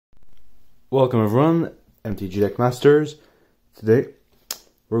Welcome everyone, MTG Deckmasters. Today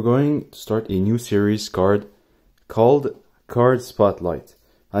we're going to start a new series called Card Spotlight.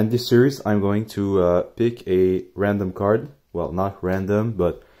 In this series I'm going to pick a random card. Well, not random,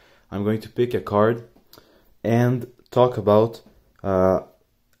 but I'm going to pick a card and talk about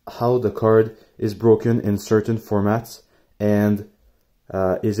how the card is broken in certain formats and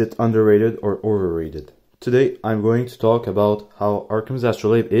is it underrated or overrated. Today I'm going to talk about how Arcum's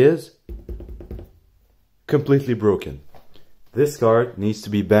Astrolabe is completely broken. This card needs to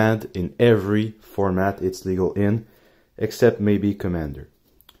be banned in every format it's legal in, except maybe Commander.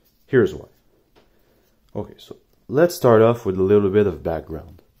 Here's why. Okay, so let's start off with a little bit of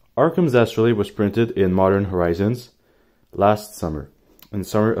background. Arcum's Astrolabe was printed in Modern Horizons last summer, in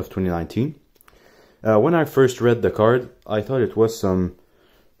summer of 2019. When I first read the card, I thought it was some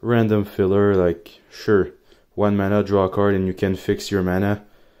random filler, like, sure, 1 mana, draw a card and you can fix your mana,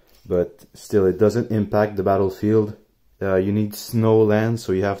 but still it doesn't impact the battlefield. You need snow land,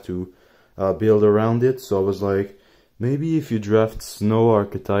 so you have to build around it. So I was like, maybe if you draft snow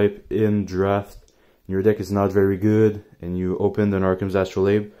archetype in draft, your deck is not very good, and you opened an Arcum's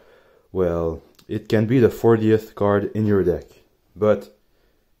Astrolabe, well, it can be the 40th card in your deck. But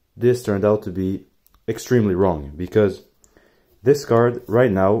this turned out to be extremely wrong, because this card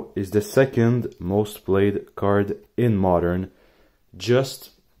right now is the second most played card in Modern,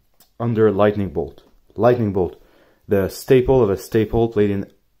 just under Lightning Bolt. Lightning Bolt, the staple of a staple played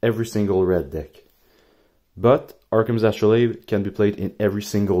in every single red deck. But Arcum's Astrolabe can be played in every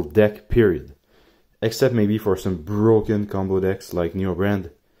single deck, period. Except maybe for some broken combo decks like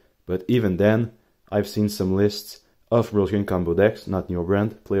Neobrand. But even then, I've seen some lists of broken combo decks, not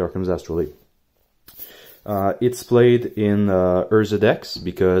Neobrand, play Arcum's Astrolabe. It's played in Urza decks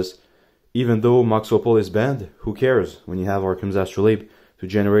because even though Mox Opal is banned, who cares when you have Arcum's Astrolabe to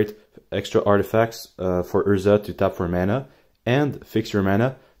generate extra artifacts for Urza to tap for mana and fix your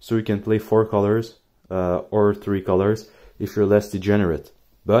mana so you can play 4 colors or 3 colors if you're less degenerate.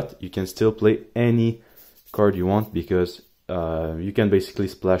 But you can still play any card you want because you can basically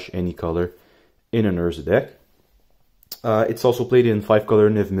splash any color in an Urza deck. It's also played in 5-color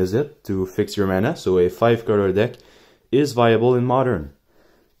Niv Mizzet to fix your mana, so a 5-color deck is viable in Modern.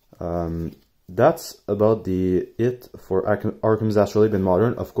 That's about it for Arcum's Astrolabe in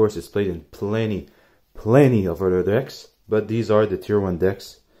Modern. Of course, it's played in plenty of other decks, but these are the tier 1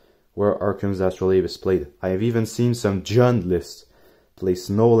 decks where Arcum's Astrolabe is played. I have even seen some Jund lists play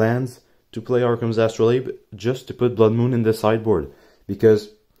snow lands to play Arcum's Astrolabe just to put Blood Moon in the sideboard, because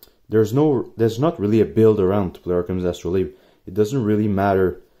there's not really a build around to play Arcum's Astrolabe. It doesn't really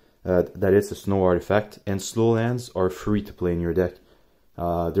matter that it's a snow artifact, and slow lands are free to play in your deck.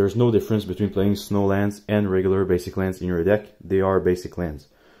 There's no difference between playing snow lands and regular basic lands in your deck. They are basic lands.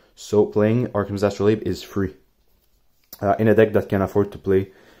 So playing Arcum's Astrolabe is free. In a deck that can afford to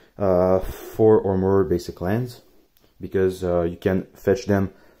play 4 or more basic lands, because you can fetch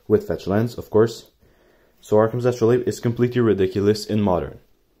them with fetch lands, of course. So Arcum's Astrolabe is completely ridiculous in Modern.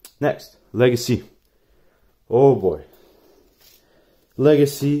 Next, Legacy. Oh boy.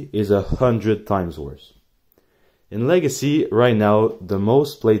 Legacy is 100 times worse. In Legacy, right now, the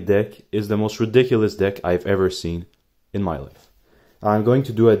most played deck is the most ridiculous deck I've ever seen in my life. I'm going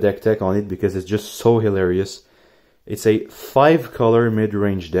to do a deck tech on it because it's just so hilarious. It's a 5-color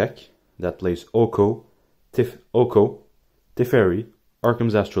mid-range deck that plays Oko, Teferi,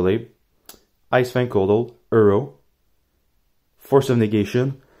 Arcum's Astrolabe, Icefang Coldhold, Uro, Force of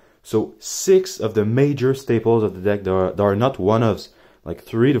Negation. So 6 of the major staples of the deck that are not one-ofs, like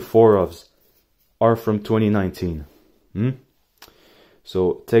 3 to 4 ofs, are from 2019.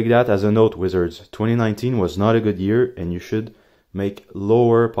 So take that as a note, Wizards. 2019 was not a good year, and you should make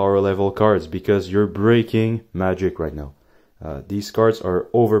lower power level cards because you're breaking Magic right now. These cards are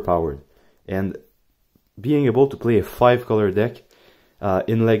overpowered, and being able to play a 5-color deck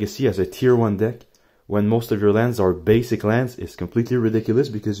in Legacy as a tier 1 deck when most of your lands are basic lands is completely ridiculous,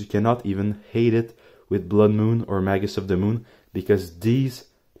 because you cannot even hate it with Blood Moon or Magus of the Moon, because these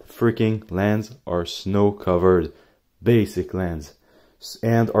freaking lands are snow covered basic lands,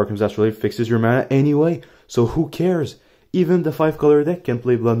 and Arcum's Astrolabe fixes your mana anyway, so who cares? Even the 5-color deck can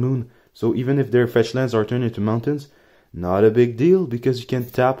play Blood Moon, so even if their fetch lands are turned into mountains, not a big deal, because you can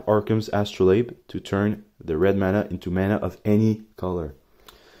tap Arcum's Astrolabe to turn the red mana into mana of any color.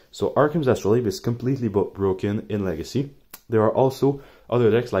 So Arcum's Astrolabe is completely broken in Legacy. There are also other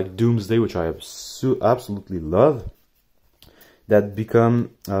decks like Doomsday, which I absolutely love, that become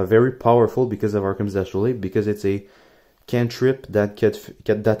very powerful because of Arcum's Astrolabe, because it's a cantrip that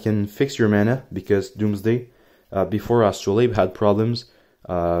can fix your mana, because Doomsday before Astrolabe had problems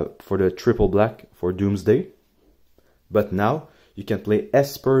for the triple black for Doomsday. But now you can play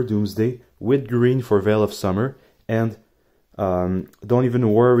Esper Doomsday with green for Veil of Summer, and don't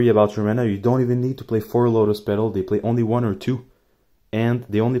even worry about your mana. You don't even need to play 4 Lotus Petal. They play only 1 or 2, and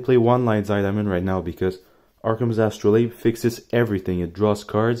they only play 1 Lion's Eye Diamond right now because Arcum's Astrolabe fixes everything. It draws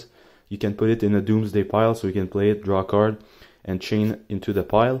cards. You can put it in a Doomsday pile, so you can play it, draw a card, and chain into the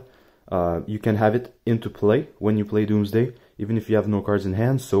pile. You can have it into play when you play Doomsday, even if you have no cards in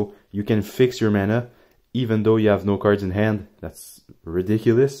hand, so you can fix your mana even though you have no cards in hand. That's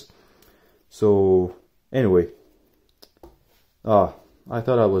ridiculous. So, anyway. I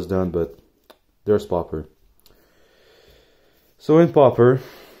thought I was done, but there's Pauper. So in Pauper,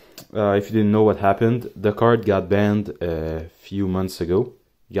 if you didn't know what happened, the card got banned a few months ago.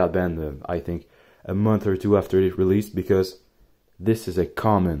 Got banned, I think, a month or 2 after it released, because this is a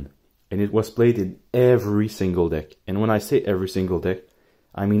common, and it was played in every single deck. And when I say every single deck,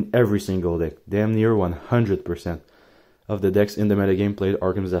 I mean every single deck. Damn near 100% of the decks in the metagame played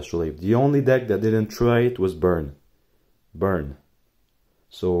Arcum's Astrolabe. The only deck that didn't try it was Burn.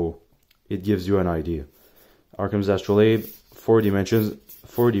 So it gives you an idea. Arcum's Astrolabe, 4 dimensions,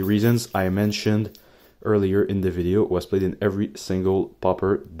 for the reasons I mentioned earlier in the video, was played in every single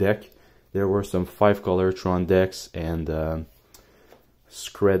Pauper deck. There were some 5-color Tron decks and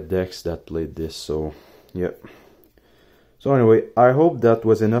Scred decks that played this, so yeah. So anyway, I hope that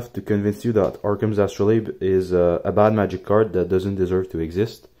was enough to convince you that Arcum's Astrolabe is a bad Magic card that doesn't deserve to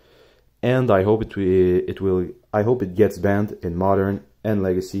exist. And I hope it gets banned in Modern and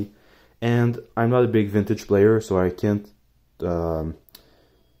Legacy. And I'm not a big Vintage player, so I can't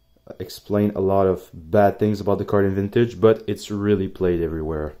explain a lot of bad things about the card in Vintage, but it's really played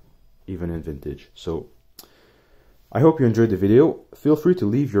everywhere, even in Vintage. So I hope you enjoyed the video. Feel free to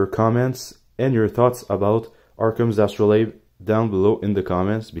leave your comments and your thoughts about Arcum's Astrolabe down below in the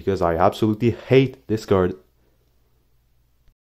comments, because I absolutely hate this card.